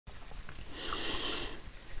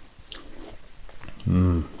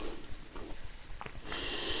So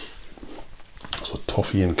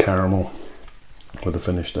toffee and caramel with the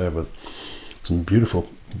finish there, with some beautiful,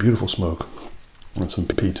 beautiful smoke and some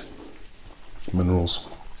peat minerals.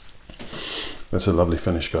 That's a lovely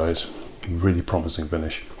finish, guys. Really promising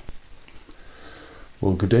finish.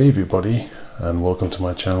 Well, good day everybody, and welcome to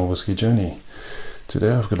my channel Whiskey Journey.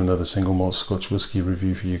 Today I've got another single malt Scotch whisky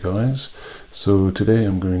review for you guys. So today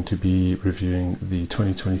I'm going to be reviewing the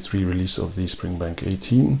 2023 release of the Springbank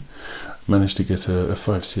 18. Managed to get a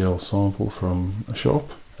 5cl sample from a shop,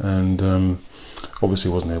 and obviously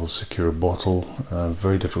wasn't able to secure a bottle.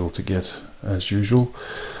 Very difficult to get as usual,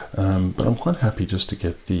 but I'm quite happy just to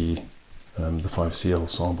get the 5cl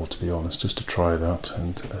sample, to be honest, just to try it out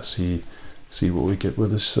and see what we get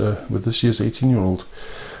with this year's 18-year-old.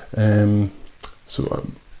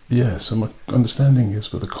 So my understanding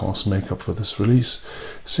is with the cask makeup for this release,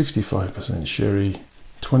 65% sherry,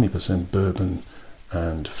 20% bourbon,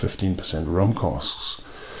 and 15% rum casks.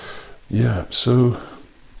 Yeah, so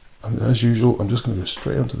as usual, I'm just going to go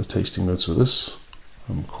straight onto the tasting notes with this.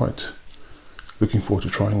 I'm quite looking forward to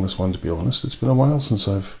trying this one, to be honest. It's been a while since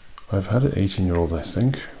I've had an 18-year-old, I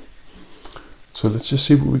think. So let's just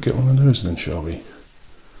see what we get on the nose then, shall we?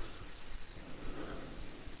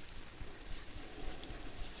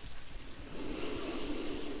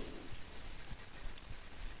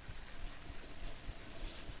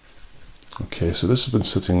 Okay, so this has been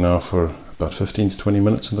sitting now for about 15 to 20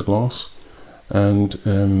 minutes in the glass, and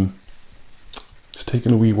it's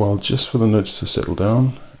taken a wee while just for the notes to settle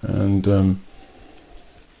down, and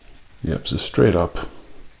yep, so straight up,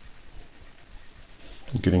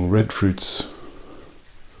 I'm getting red fruits,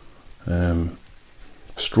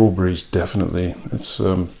 strawberries definitely. It's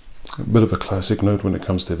a bit of a classic note when it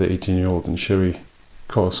comes to the 18-year-old and sherry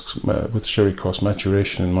casks, with sherry cask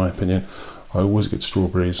maturation, in my opinion. I always get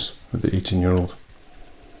strawberries with the 18-year-old.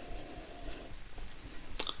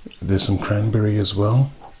 There's some cranberry as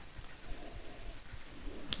well.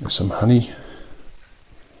 There's some honey.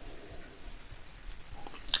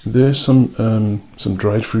 There's some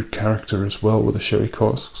dried fruit character as well with the sherry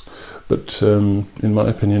casks, but in my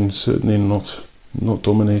opinion, certainly not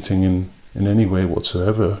dominating in any way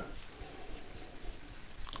whatsoever.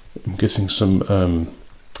 I'm getting some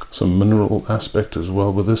mineral aspect as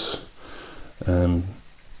well with this.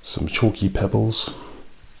 Some chalky pebbles.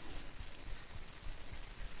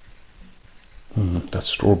 That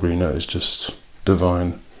strawberry note is just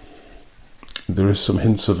divine. There is some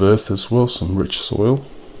hints of earth as well, some rich soil,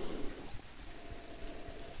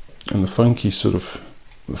 and the funky sort of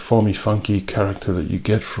farmy funky character that you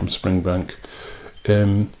get from Springbank.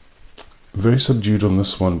 Very subdued on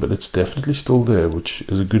this one, but it's definitely still there, which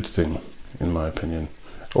is a good thing in my opinion.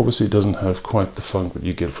 Obviously it doesn't have quite the funk that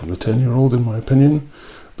you get from the 10-year-old in my opinion,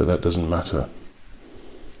 but that doesn't matter.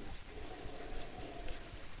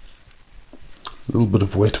 A little bit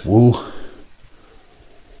of wet wool.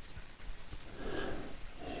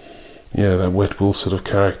 Yeah, that wet wool sort of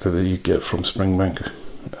character that you get from Springbank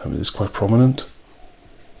is quite prominent.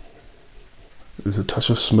 There's a touch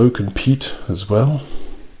of smoke and peat as well.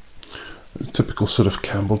 A typical sort of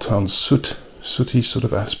Campbeltown sooty sort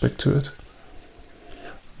of aspect to it.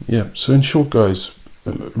 Yeah, so in short, guys,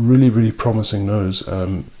 really promising nose.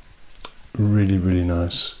 Really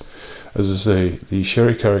nice. As I say, the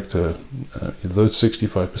sherry character, though it's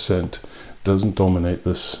 65%, doesn't dominate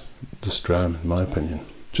this dram in my opinion.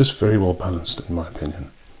 Just very well balanced in my opinion.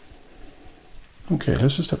 Okay,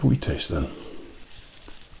 let's just have a wee taste then.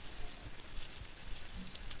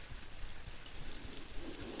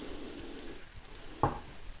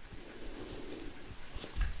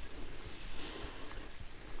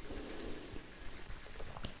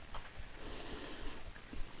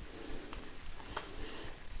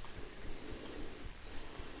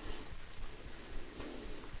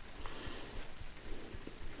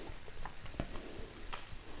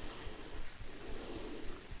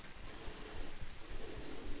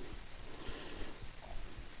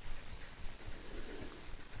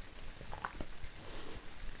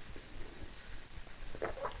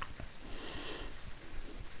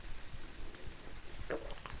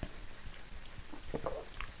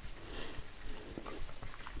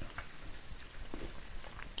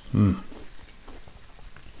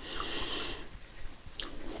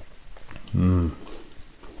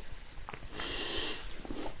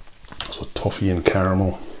 So toffee and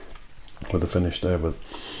caramel with the finish there, with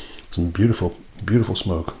some beautiful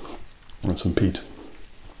smoke and some peat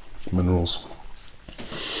minerals.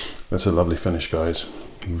 That's a lovely finish, guys.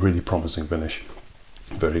 Really promising finish.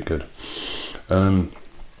 Very good.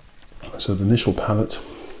 So the initial palate,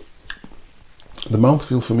 the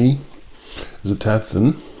mouthfeel for me, is a tad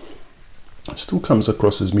thin. It still comes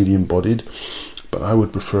across as medium bodied, but I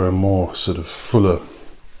would prefer a more sort of fuller,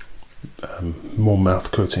 more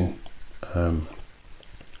mouth coating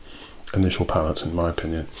initial palate, in my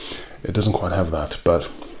opinion. It doesn't quite have that, but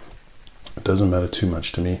it doesn't matter too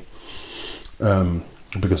much to me,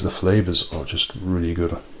 because the flavors are just really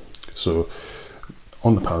good. So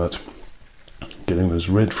on the palate, getting those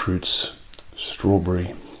red fruits,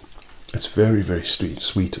 strawberry, it's very, very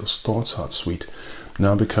sweet, or starts out sweet,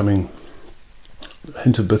 now becoming a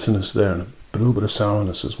hint of bitterness there, and a little bit of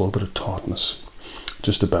sourness as well, a bit of tartness,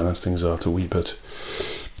 just to balance things out a wee bit.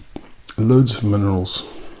 Loads of minerals,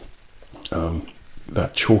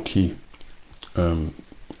 that chalky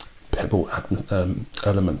pebble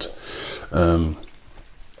element.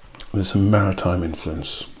 There's some maritime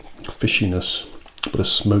influence, fishiness, a bit of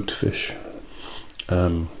smoked fish,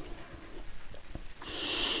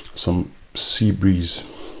 some sea breeze,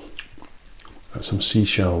 some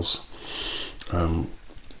seashells, and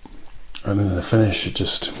in the finish it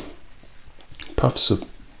just puffs of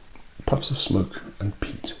smoke and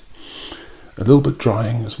peat. A little bit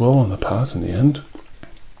drying as well on the palate in the end,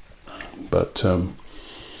 but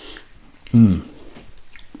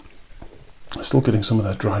still getting some of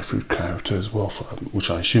that dried fruit character as well,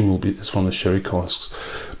 which I assume is from the sherry casks.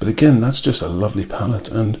 But again, that's just a lovely palate,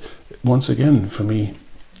 and once again for me,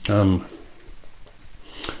 the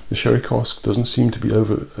sherry cask doesn't seem to be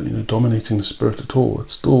dominating the spirit at all. It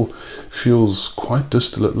still feels quite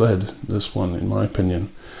distillate led, this one, in my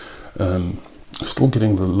opinion. Still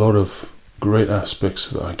getting a lot of great aspects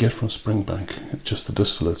that I get from Springbank, just the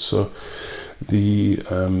distillate. So the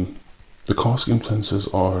cask influences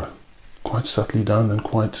are quite subtly done and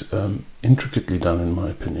quite intricately done, in my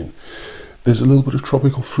opinion. There's a little bit of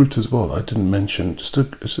tropical fruit as well. I didn't mention, just a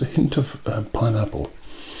hint of pineapple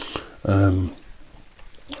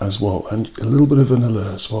as well, and a little bit of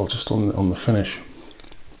vanilla as well, just on the finish.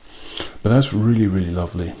 But that's really, really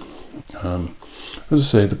lovely. As I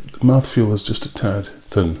say, the mouthfeel is just a tad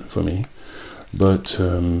thin for me, but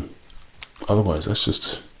otherwise that's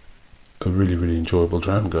just a really, really enjoyable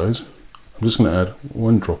dram, guys. I'm just going to add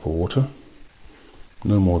 1 drop of water,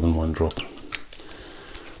 no more than 1 drop,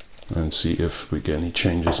 and see if we get any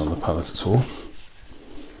changes on the palate at all.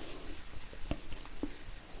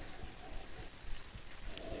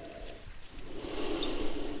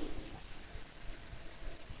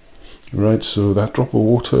 Right, so that drop of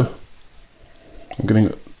water, I'm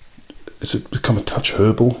getting, it's become a touch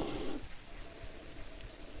herbal,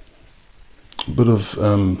 a bit of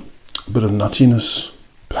nuttiness,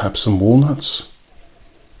 perhaps some walnuts.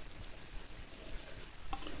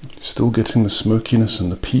 Still getting the smokiness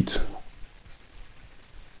and the peat.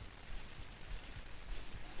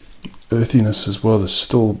 Earthiness as well is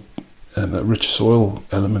still, and that rich soil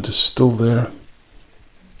element is still there.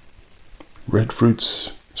 Red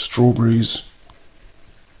fruits, strawberries.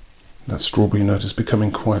 That strawberry note is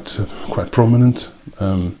becoming quite prominent.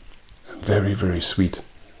 Very, very sweet.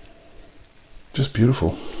 Just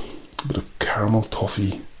beautiful. A bit of caramel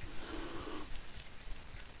toffee.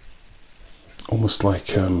 Almost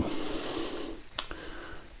like, oh,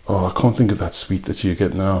 I can't think of that sweet that you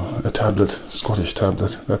get now. A tablet, Scottish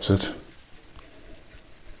tablet, that's it.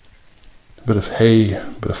 A bit of hay, a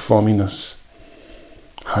bit of farminess,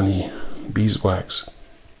 honey, beeswax,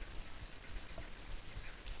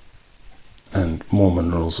 and more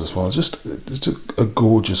minerals as well. It's a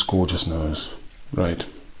gorgeous, gorgeous nose. Right,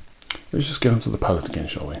 let's just get onto the palate again,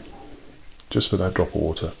 shall we? Just for that drop of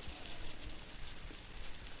water.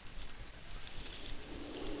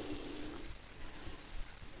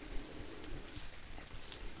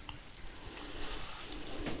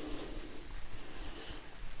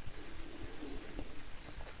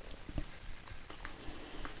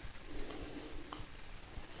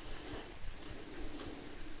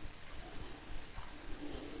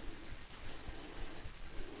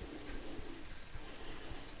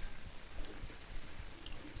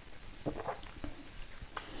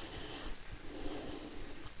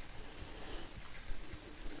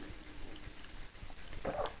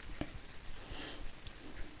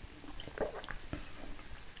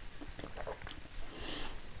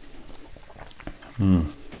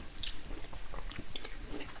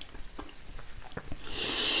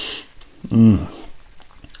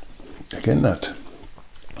 Again, that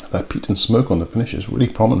peat and smoke on the finish is really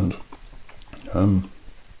prominent.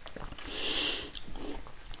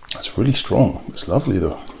 It's really strong. It's lovely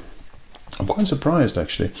though. I'm quite surprised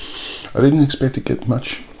actually. I didn't expect to get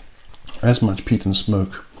as much peat and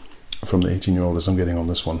smoke from the 18-year-old as I'm getting on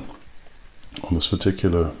this one, on this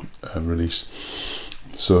particular release.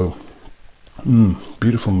 So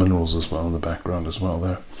Beautiful minerals as well in the background as well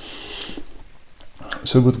there.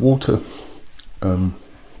 So with water,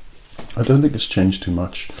 I don't think it's changed too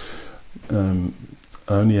much.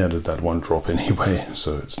 I only added that 1 drop anyway,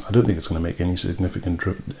 so I don't think it's going to make any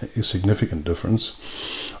significant difference.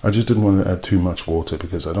 I just didn't want to add too much water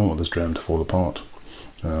because I don't want this dram to fall apart,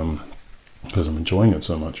 because I'm enjoying it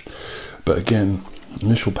so much. But again,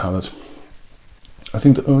 initial palate, I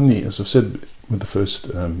think the only, as I've said with the first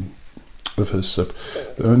sip,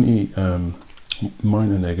 the only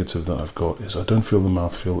minor negative that I've got is I don't feel the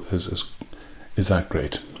mouthfeel is that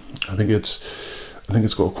great. I think it's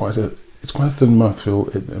got quite a thin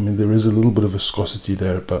mouthfeel. I mean, there is a little bit of viscosity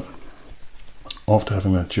there, but after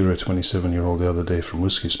having that Jura 27-year-old the other day from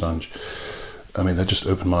Whisky Sponge, I mean, that just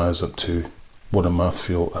opened my eyes up to what a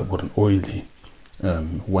mouthfeel, what an oily,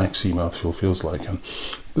 waxy mouthfeel feels like. And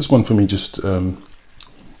this one for me is just a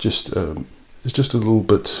little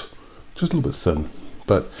bit thin,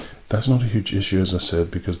 but that's not a huge issue, as I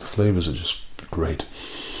said, because the flavors are just great.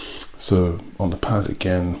 So on the palate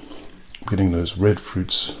again, getting those red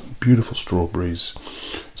fruits, beautiful strawberries,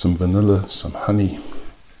 some vanilla, some honey,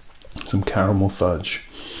 some caramel fudge,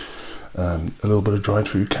 a little bit of dried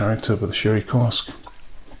fruit character with a sherry cask,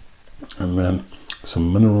 and then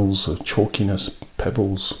some minerals, chalkiness,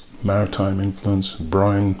 pebbles, maritime influence,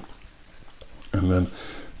 brine, and then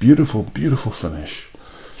beautiful finish,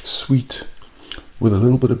 sweet with a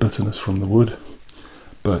little bit of bitterness from the wood,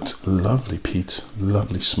 but lovely peat,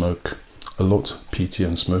 lovely smoke, a lot peatier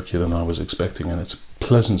and smokier than I was expecting, and it's a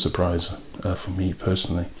pleasant surprise for me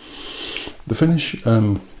personally. The finish,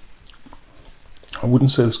 I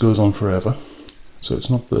wouldn't say this goes on forever, so it's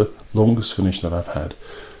not the longest finish that I've had,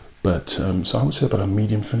 but so I would say about a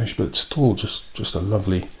medium finish, but it's still just a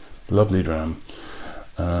lovely dram.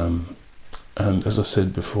 And as I've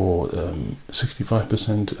said before,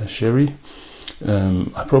 65% sherry.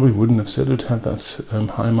 I probably wouldn't have said it had that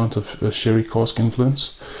high amount of sherry cask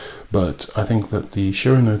influence, but I think that the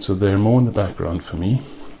sherry notes are there more in the background for me,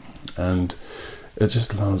 and it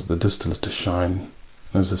just allows the distillate to shine.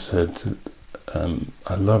 As I said,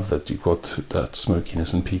 I love that you've got that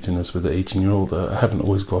smokiness and peatiness with the 18-year-old. I haven't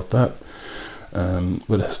always got that,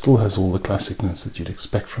 but it still has all the classic notes that you'd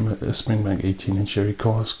expect from a Springbank 18-inch sherry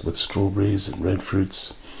cask with strawberries and red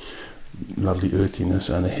fruits, lovely earthiness,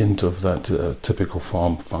 and a hint of that typical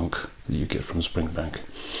farm funk that you get from Springbank.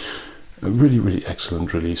 A really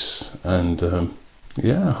excellent release, and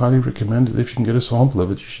yeah, I highly recommend it. If you can get a sample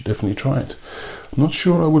of it, you should definitely try it. I'm not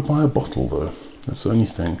sure I would buy a bottle though, that's the only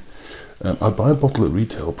thing. I'd buy a bottle at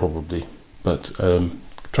retail probably, but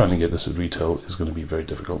trying to get this at retail is going to be very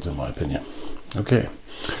difficult in my opinion. Okay,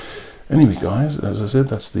 anyway guys, as I said,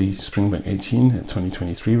 that's the Springbank 18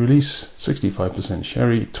 2023 release. 65%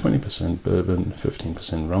 sherry, 20% bourbon,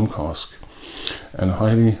 15% rum cask, and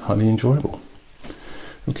highly enjoyable.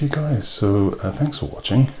 Okay guys, so thanks for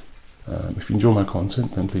watching. If you enjoy my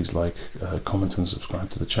content, then please like, comment and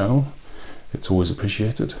subscribe to the channel. It's always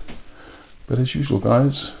appreciated. But as usual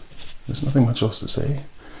guys, there's nothing much else to say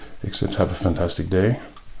except have a fantastic day,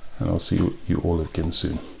 and I'll see you all again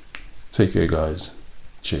soon. Take care guys.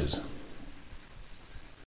 Cheers.